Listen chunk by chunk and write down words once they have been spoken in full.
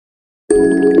Ladies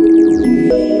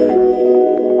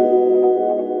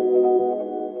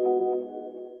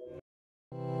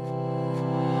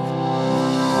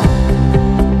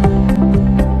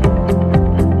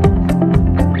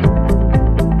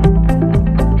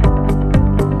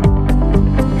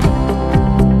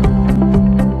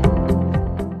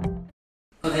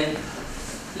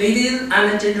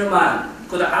and gentlemen,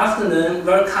 good afternoon.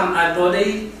 Welcome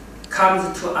everybody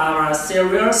comes to our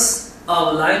series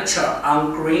of lecture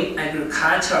on green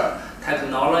agriculture,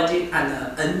 technology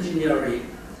and engineering.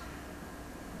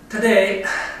 Today,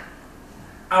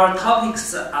 our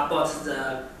topics are about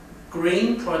the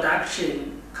green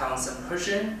production,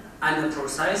 consumption and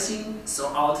processing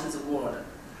throughout the world.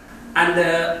 And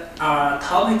our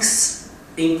topics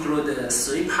include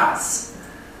three parts.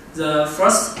 The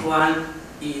first one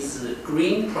is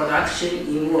green production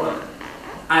in world,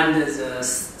 and the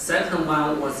second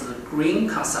one was green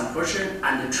consumption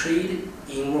and trade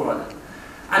in world,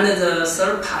 and the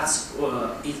third part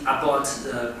is about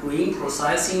the green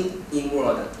processing in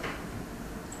world.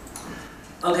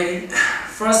 Okay,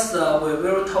 first we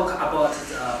will talk about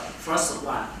the first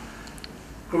one,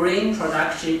 green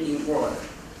production in world.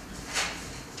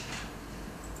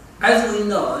 As we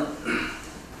know,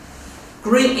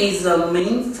 green is the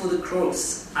main food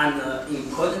crops and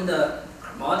important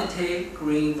commodity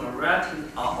green variety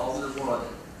all over the world.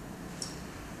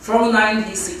 From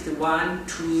 1961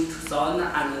 to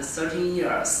 2013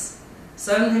 years,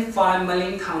 75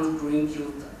 million tons green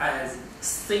used as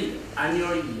seed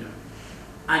annual year,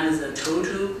 and the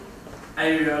total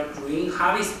area green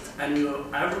harvest annual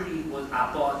average was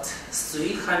about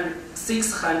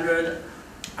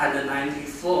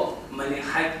 694 million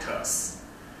hectares.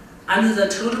 And the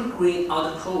total green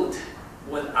output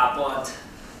was about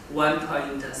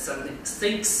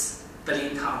 1.76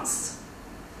 billion tons.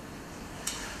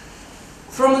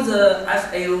 From the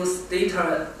FAO's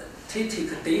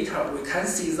statistic data, we can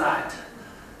see that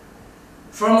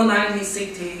from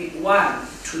 1961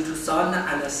 to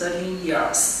 2013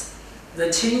 years, the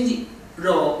change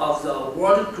role of the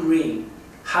world green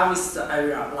harvest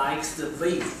area likes the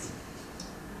wheat.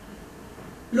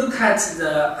 Look at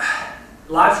the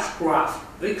left graph,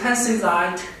 we can see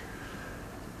that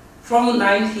from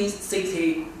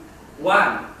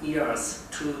 1961 years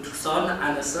to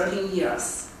 2013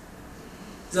 years,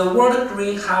 the world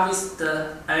green harvest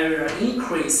area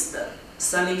increased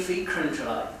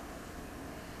significantly.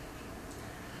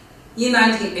 In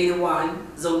 1981,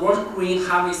 the world green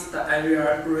harvest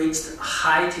area reached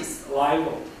highest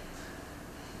level,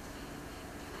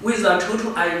 with a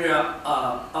total area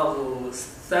of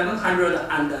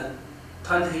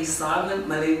 727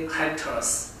 million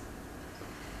hectares.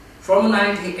 From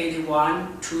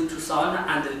 1981 to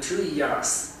 2002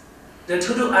 years, the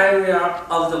total area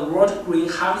of the world green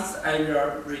harvest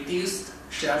area reduced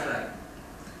sharply.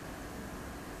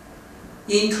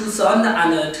 In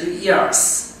 2002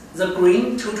 years, the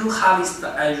green total harvest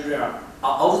area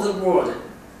all over the world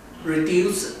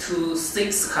reduced to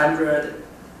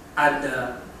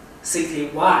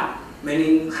 661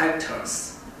 million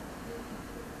hectares.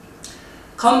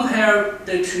 Compared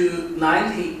to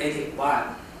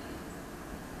 1981,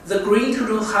 the green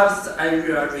total harvest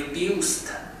area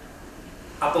reduced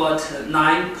about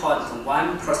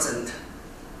 9.1%.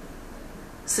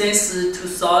 Since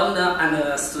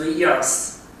 2003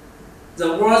 years,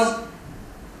 the world's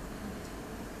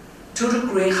total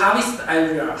green harvest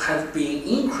area has been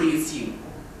increased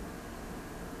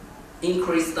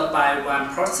by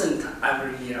 1%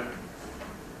 every year.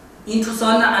 In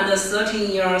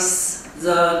 2013 years,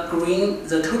 the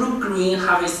total green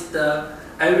harvest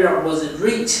area was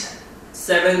reached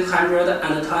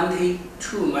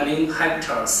 722 million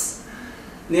hectares,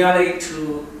 nearly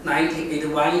to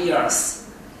 1981 years,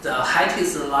 the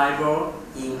highest level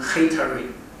in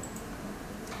history.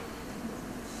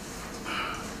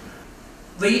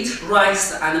 Wheat,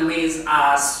 rice, and maize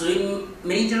are three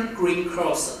major green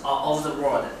crops all over the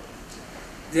world.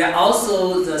 They are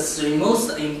also the three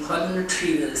most important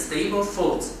trade staple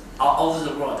foods all over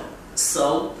the world.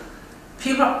 So,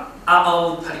 people are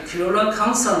of particular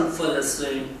concern for the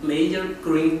three major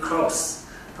green crops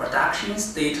production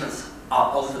status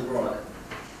all over the world.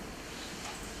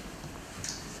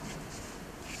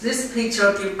 This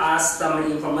picture gives us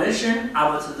some information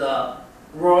about the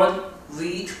world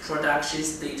wheat production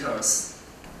status.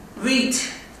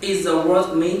 Wheat is the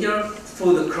world's major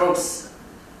food crops,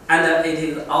 and it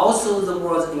is also the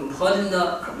world's important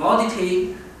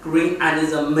commodity grain and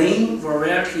the main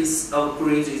varieties of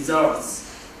grain reserves.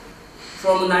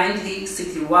 From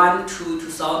 1961 to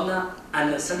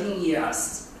 2013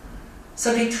 years,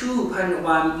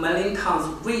 32.1 million tons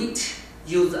of wheat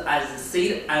used as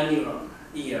seed annual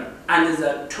year, and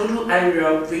the total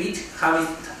annual wheat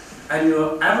harvest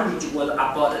annual average was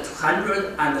about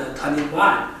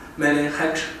 221 million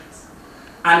hectares,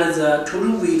 and the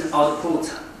total wheat output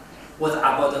was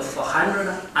about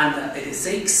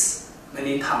 486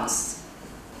 million tons.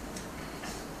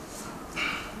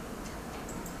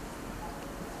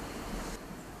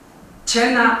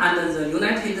 China and the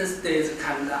United States,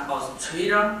 Canada,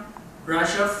 Australia,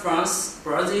 Russia, France,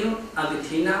 Brazil,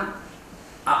 Argentina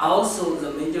are also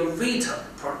the major wheat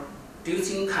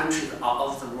producing countries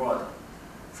of the world.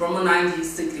 From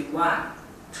 1961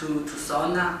 to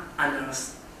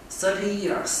 2013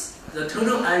 years, the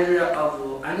total area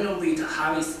of annual wheat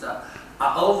harvest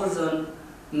over the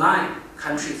 9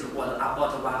 countries was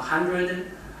about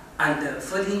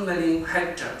 114 million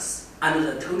hectares, and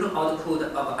the total output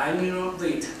of annual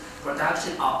wheat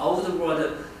production over the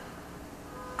world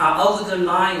over the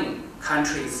 9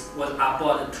 countries was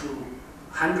about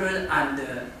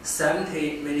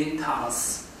 270 million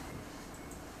tons.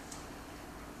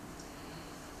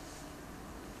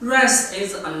 Rice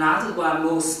is another one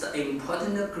most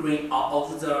important grain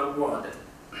of the world.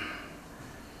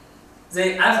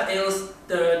 The FAO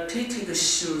statistics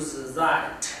shows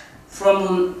that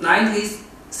from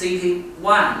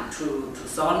 1961 to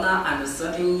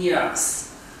 2013 years,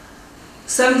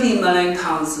 70 million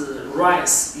tons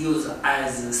rice used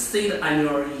as seed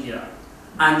annual year,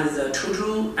 and the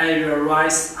total area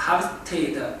rice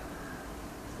harvested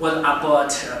was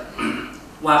about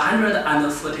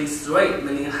 143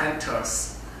 million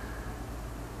hectares,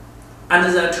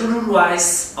 and the total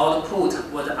rice output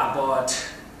was about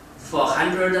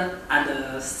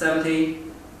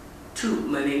 472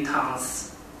 million tons.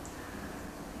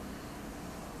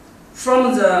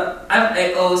 From the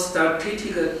FAO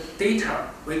statistical data,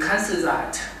 we can see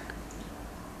that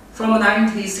from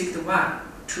 1961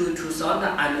 to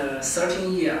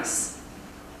 2013 years,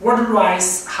 world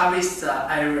rice harvest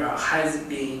area has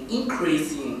been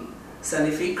increasing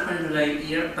significantly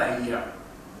year by year,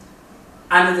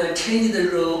 and the changed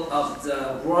role of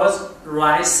the world's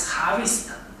rice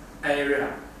harvest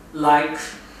area like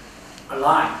a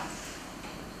line.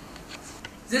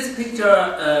 This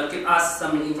picture gives us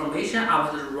some information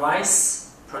about the rice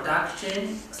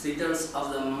production status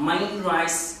of the main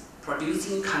rice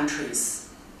producing countries.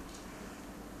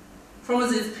 From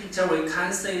this picture, we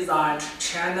can see that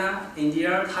China,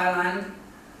 India, Thailand,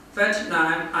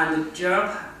 Vietnam, and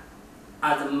Japan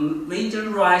are the major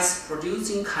rice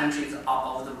producing countries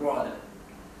of the world.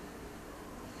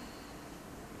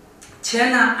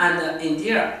 China and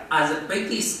India are the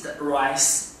biggest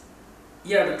rice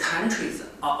yield countries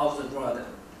of the world.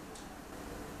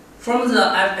 From the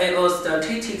FAO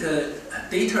statistical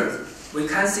data, we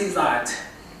can see that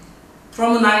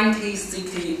from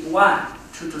 1961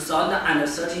 to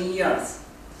 2013 years,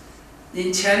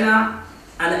 in China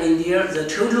and India, the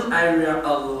total area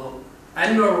of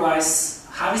annual rice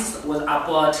harvest was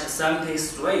about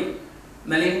 73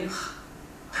 million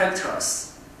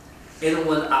hectares. It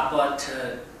was about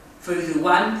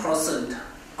 51%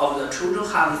 of the total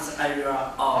harvest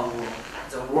area of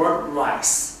the world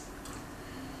rice.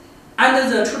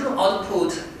 And the total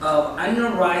output of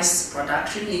annual rice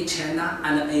production in China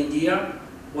and India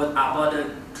was about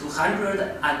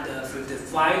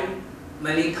 255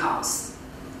 million tons.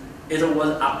 It was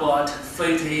about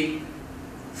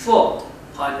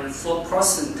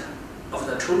 54.4% of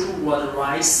the total world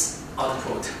rice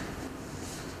output.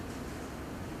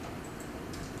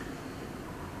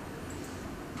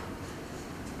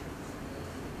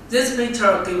 This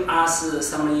picture gives us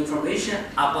some information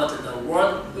about the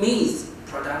world maize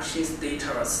production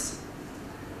status.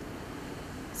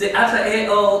 The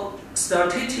FAO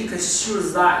statistics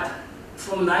shows that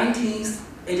from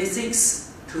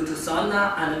 1986 to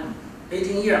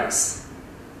 2018 years,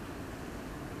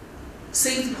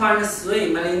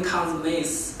 6.3 million tons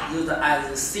maize used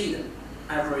as seed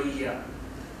every year,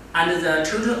 and the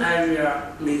total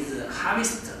area maize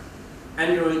harvest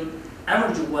annual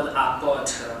average was about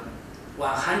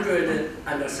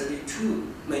 132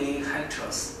 million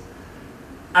hectares,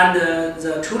 and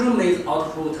the total maize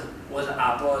output was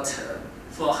about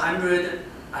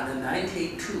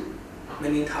 492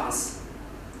 million tons.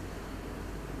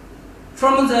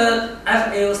 From the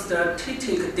FAO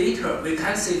statistical data, we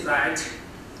can see that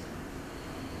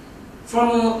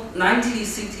from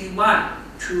 1961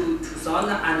 to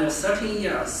 2013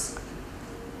 years,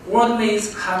 world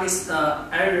maize harvest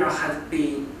area has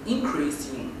been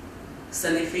increasing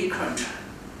significantly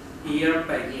year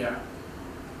by year,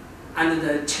 and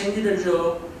the changed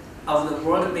role of the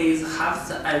world maize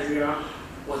harvest area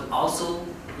was also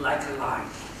like a line.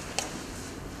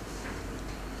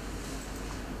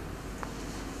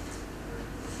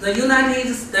 The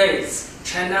United States,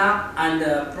 China, and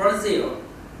Brazil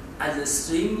are the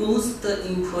three most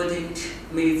important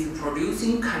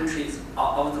maize-producing countries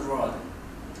of the world.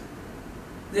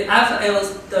 The FAO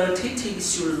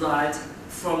statistics show that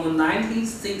from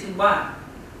 1961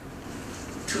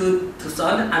 to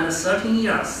 2013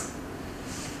 years,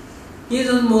 in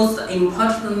the most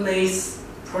important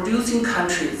maize-producing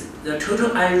countries, the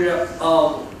total area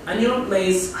of annual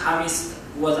maize harvest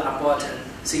was about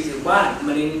 61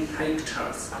 million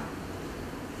hectares.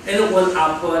 It was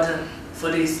about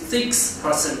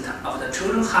 46% of the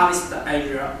total harvest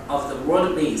area of the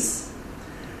world maize.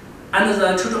 And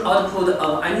the total output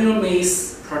of annual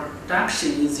maize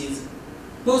production in these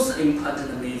most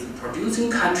important maize-producing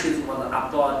countries was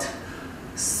about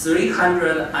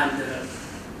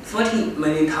 340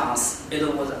 million tons. It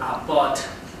was about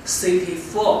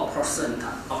 64%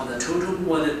 of the total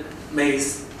world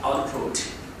maize output.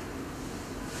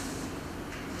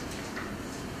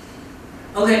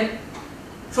 Okay,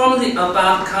 from the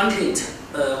above content,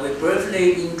 we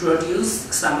briefly introduce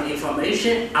some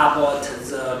information about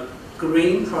the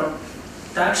grain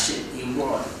production in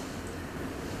world.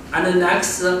 And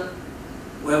next, we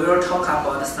will talk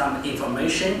about some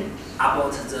information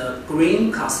about the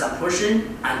grain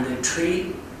consumption and the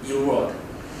trade in world.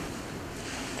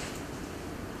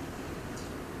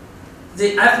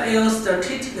 The FAO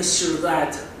statistics show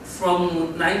that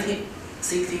from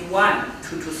 1961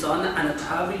 to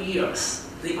 2012 years,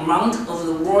 the amount of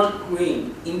the world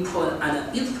grain import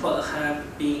and export have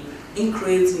been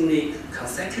increasingly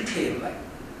consecutively.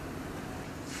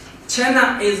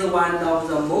 China is one of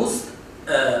the most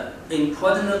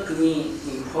important grain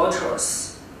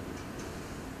importers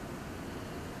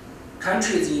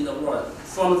countries in the world.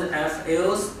 From the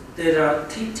FAO's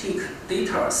statistics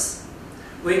data,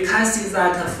 we can see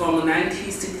that from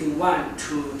 1961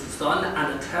 to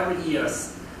 2012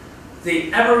 years,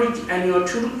 the average annual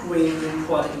total grain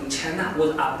import in China was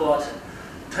about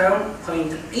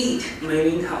 12.8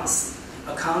 million tons,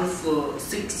 accounting for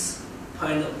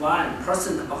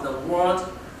 6.1% of the world's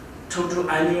total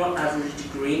annual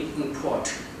average grain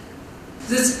import.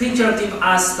 This picture gives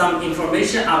us some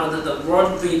information about the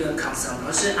world wheat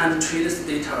consumption and trade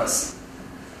status.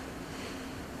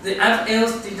 The FAO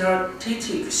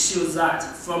statistics show that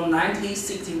from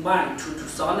 1961 to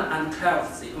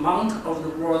 2012, the amount of the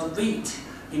world wheat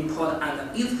import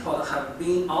and export have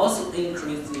been also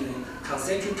increasing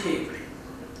consecutively.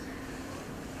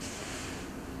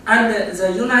 And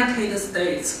the United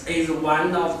States is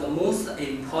one of the most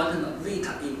important wheat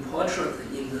importers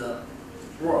in the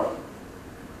world.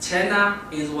 China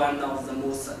is one of the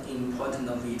most important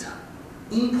wheat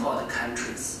import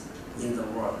countries in the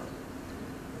world.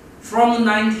 From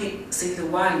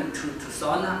 1961 to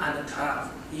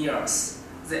 2012 years,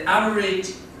 the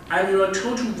average annual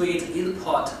total wheat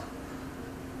import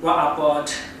were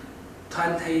about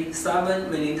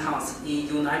 27 million tons in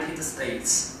the United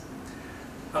States,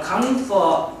 accounting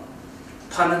for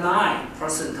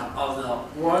 29% of the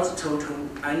world's total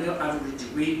annual average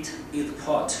wheat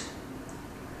import.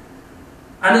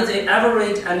 And the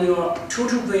average annual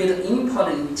total wheat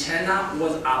import in China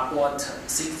was about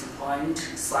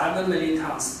 6.7 million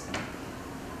tons,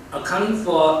 accounting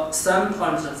for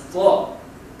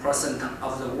 7.4%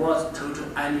 of the world's total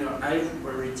annual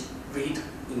average wheat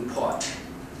import.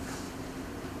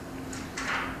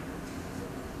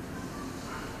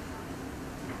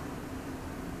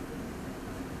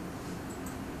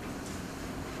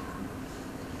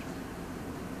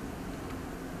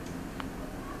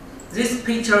 This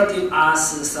picture gives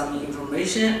us some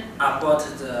information about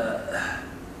the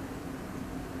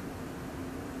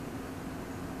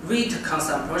wheat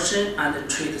consumption and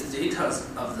trade status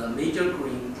of the major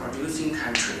grain producing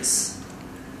countries.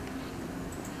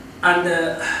 And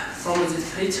from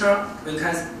this picture, we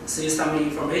can see some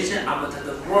information about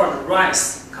the world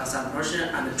rice consumption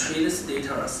and trade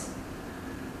status.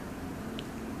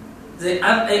 The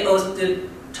FAO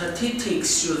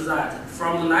statistics show that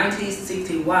from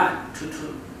 1961 to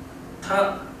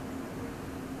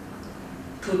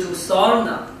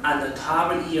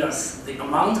 2012 years, the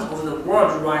amount of the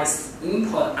world rice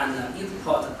import and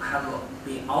export have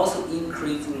been also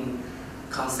increasing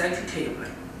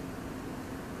consecutively.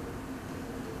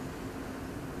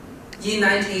 In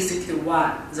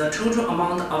 1961, the total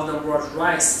amount of the world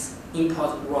rice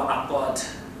import were about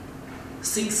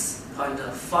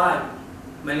 6.5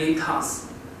 million tons.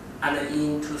 And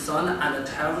in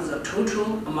 2012, the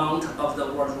total amount of the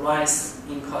world rice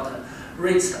import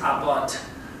reached about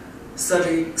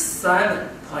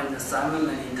 37.7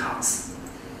 million tons.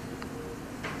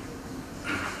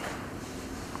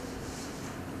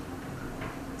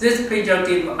 This picture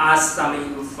gives us some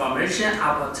information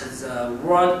about the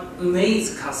world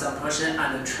maize consumption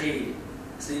and trade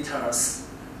status.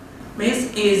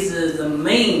 Maize is the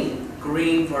main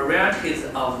grain varieties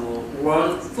of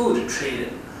world food trade,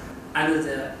 and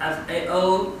the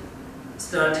FAO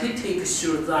statistics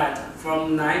show that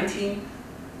from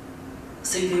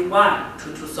 1961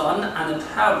 to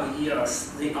 2012 years,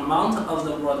 the amount of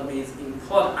the world maize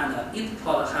import and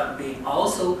export have been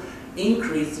also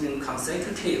increasing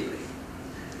consecutively.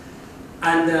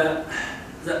 And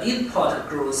the import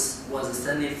growth was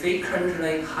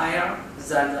significantly higher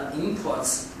than the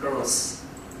imports growth.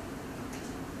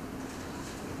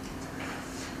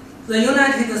 The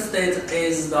United States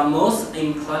is the most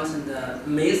important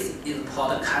maize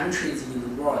import countries in the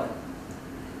world.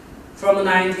 From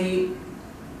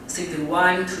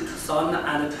 1961 to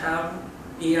 2012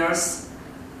 years,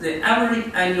 the average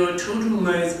annual total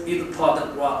maize import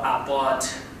was about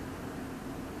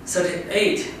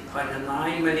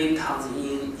 38.9 million tons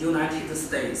in United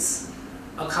States,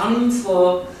 accounting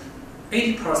for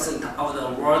 80% of the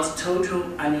world's total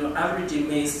annual average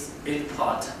maize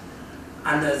import.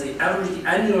 And the average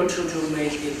annual total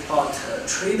maize import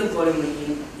trade volume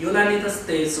in United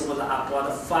States was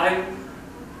about $5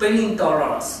 billion,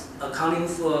 accounting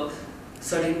for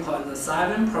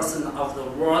 13.7% of the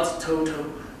world's total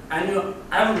annual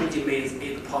average maize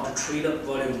import trade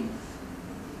volume.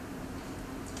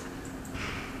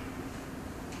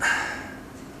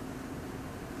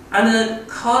 And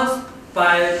caused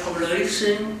by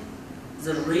population,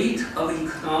 the rate of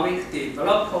economic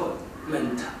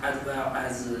development as well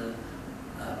as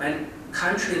many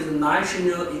countries'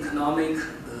 national economic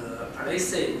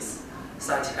policies,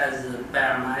 such as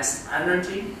biomass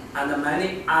energy and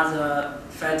many other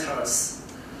factors.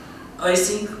 I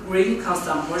think grain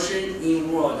consumption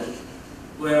in world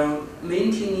will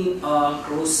maintain a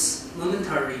growth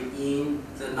momentum in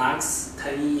the next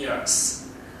 10 years.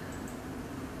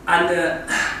 And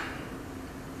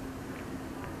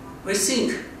we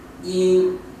think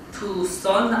in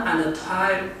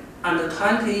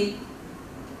 2020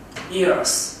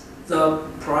 years, the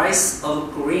price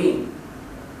of grain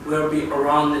will be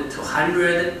around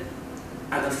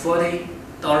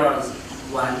 $240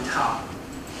 1 ton.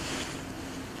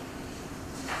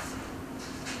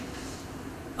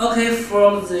 Okay,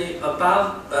 from the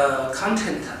above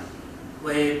content,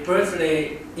 we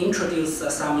briefly introduce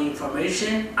some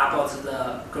information about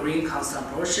the grain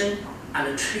consumption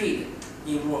and trade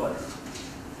in world.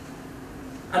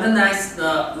 And next,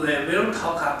 we will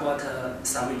talk about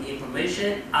some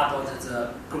information about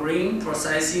the grain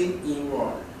processing in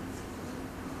world.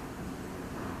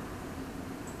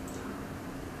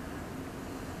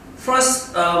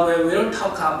 First, we will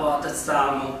talk about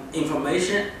some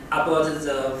information about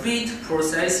the wheat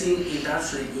processing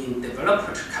industry in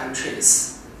developed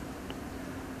countries.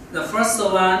 The first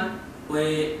one,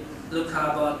 we look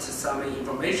about some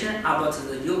information about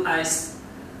the U.S.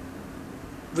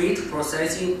 wheat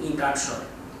processing industry.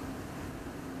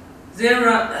 There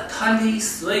are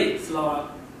 23 flour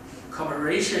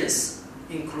corporations,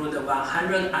 include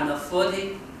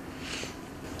 140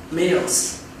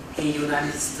 mills in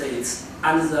United States,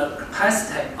 and the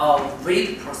capacity of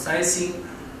wheat processing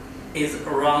is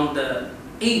around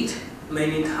 8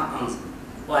 million tons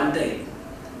one day,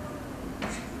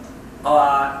 or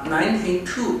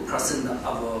 92%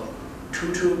 of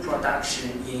total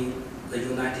production in the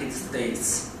United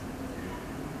States.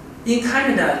 In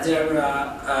Canada, there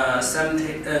are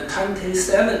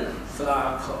 27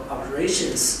 flour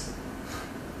operations.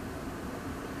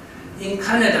 In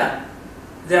Canada,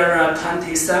 there are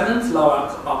 27 flour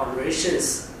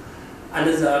operations, and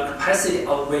the capacity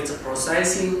of wheat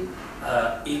processing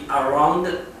is around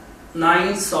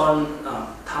 9,000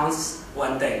 tons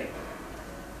one day.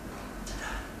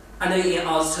 And in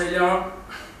Australia,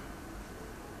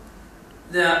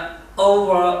 there are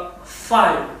over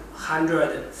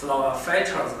 500 flour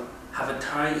factories have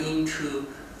turned into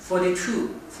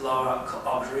 42 flour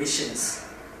operations.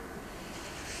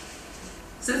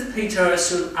 This picture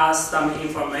shows us some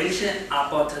information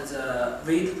about the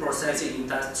wheat processing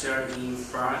industry in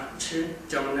France,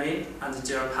 Germany, and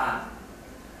Japan.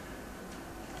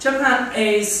 Japan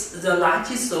is the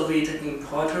largest wheat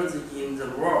importer in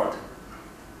the world.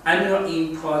 Annual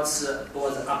imports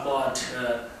was about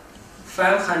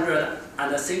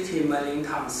 560 million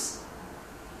tons,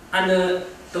 and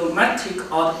domestic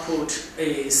output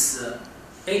is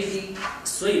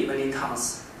 83 million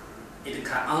tons. It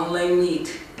can only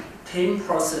meet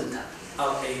 10%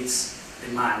 of its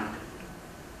demand.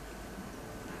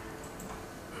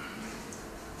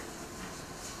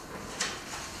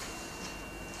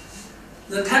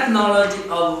 The technology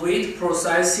of wheat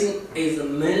processing is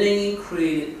mainly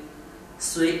included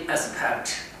three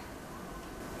aspects: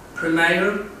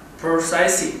 primary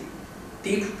processing,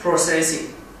 deep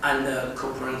processing, and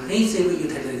comprehensive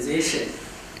utilization.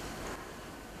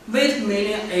 Wheat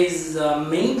milling is the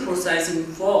main processing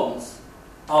form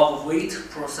of wheat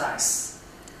process.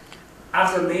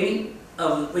 After milling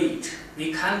of wheat,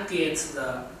 we can get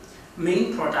the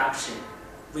main production,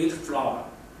 wheat flour.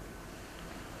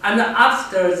 And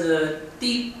after the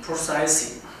deep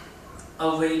processing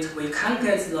of wheat, we can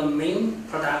get the main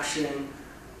production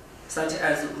such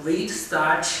as wheat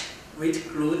starch, wheat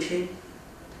gluten,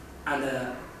 and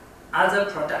other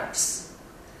products.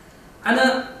 And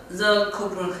the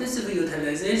comprehensive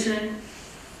utilization,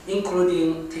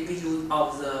 including taking use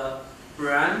of the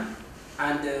bran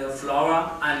and the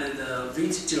flour and the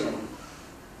wheat germ.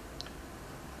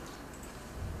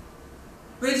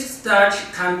 Wheat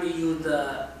starch can be used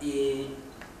in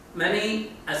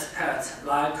many aspects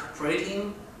like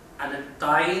printing and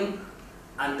dyeing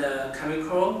and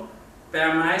chemical,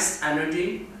 biomass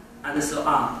energy, and so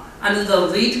on. And the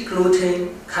wheat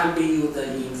gluten can be used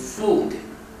in food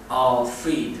or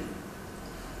feed.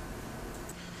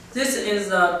 This is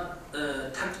the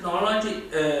technology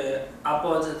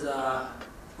about the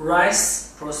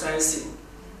rice processing.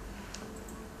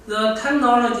 The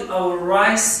technology of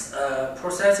rice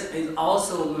processing is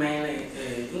also mainly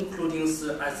including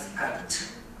the aspect.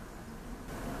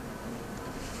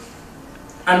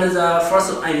 And the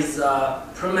first one is the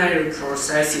primary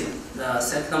processing. The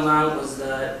second one was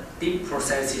the deep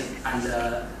processing, and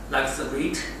like the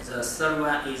wheat. The third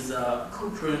one is the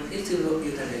comprehensive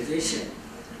utilization.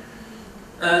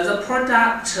 The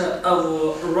product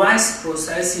of rice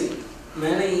processing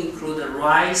mainly include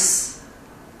rice,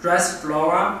 rice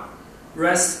flour,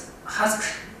 rice husk,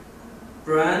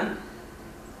 bran,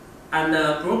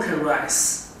 and broken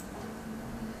rice.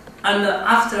 And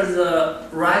after the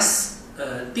rice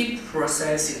deep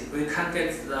processing, we can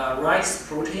get the rice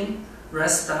protein,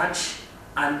 rice starch,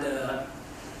 and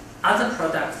other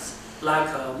products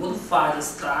like modified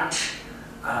starch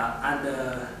and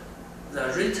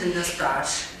the written starch,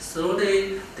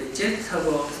 slowly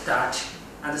digestible starch,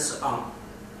 and so on.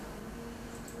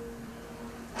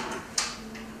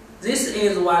 This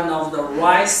is one of the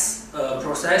rice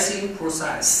processing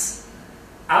process.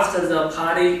 After the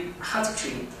paddy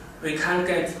husking, we can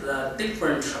get the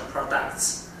different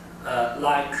products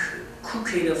like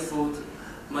cooked food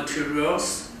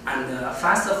materials and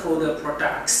fast food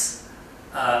products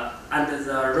and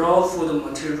the raw food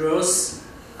materials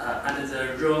and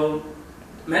the raw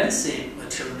medicine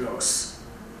materials.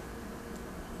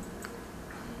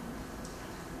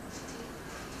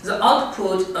 The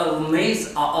output of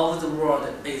maize all over the world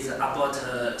is about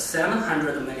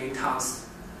 700 million tons.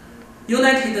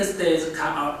 United States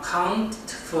can account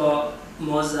for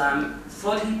more than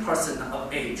 40%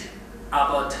 of it,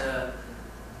 about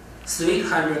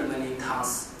 300 million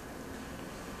tons.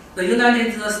 The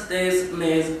United States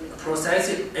maize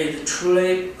processing is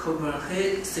truly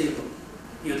comprehensive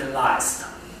utilized.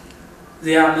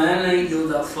 They are mainly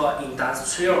used for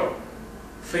industrial,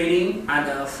 feeding,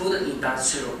 and food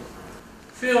industrial.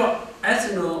 Fuel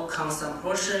ethanol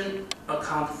consumption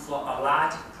accounts for a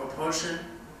large proportion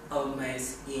of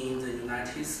maize in the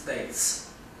United States.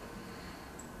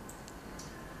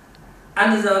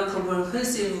 And the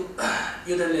comprehensive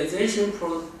utilization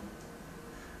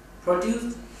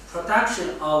production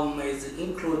of maize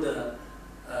include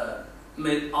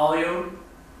maize oil,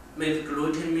 maize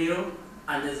gluten meal,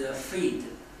 and the feed.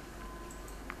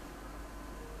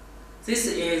 This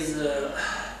is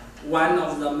one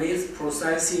of the maize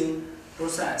processing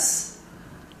process.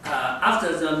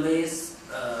 After the maize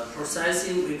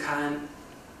processing, we can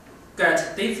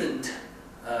get different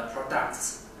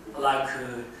products like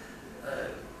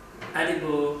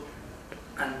edible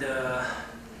and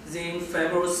zinc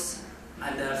fibers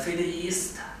and feed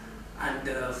yeast and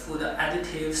food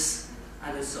additives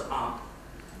and so on.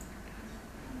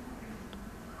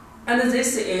 And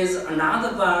this is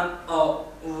another one of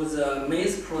the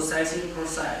maize processing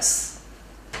process.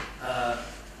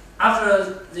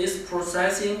 After this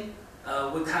processing,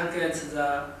 we can get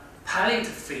the pellet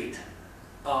feed,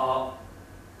 but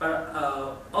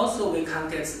also we can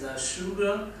get the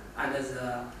sugar and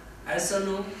the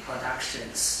ethanol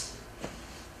productions.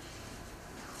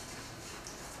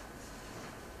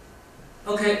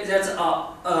 Okay, that's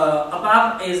all.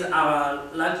 Above is our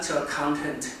lecture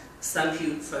content. Thank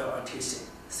you for your attention.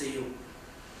 See you.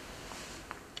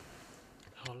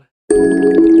 好嘞。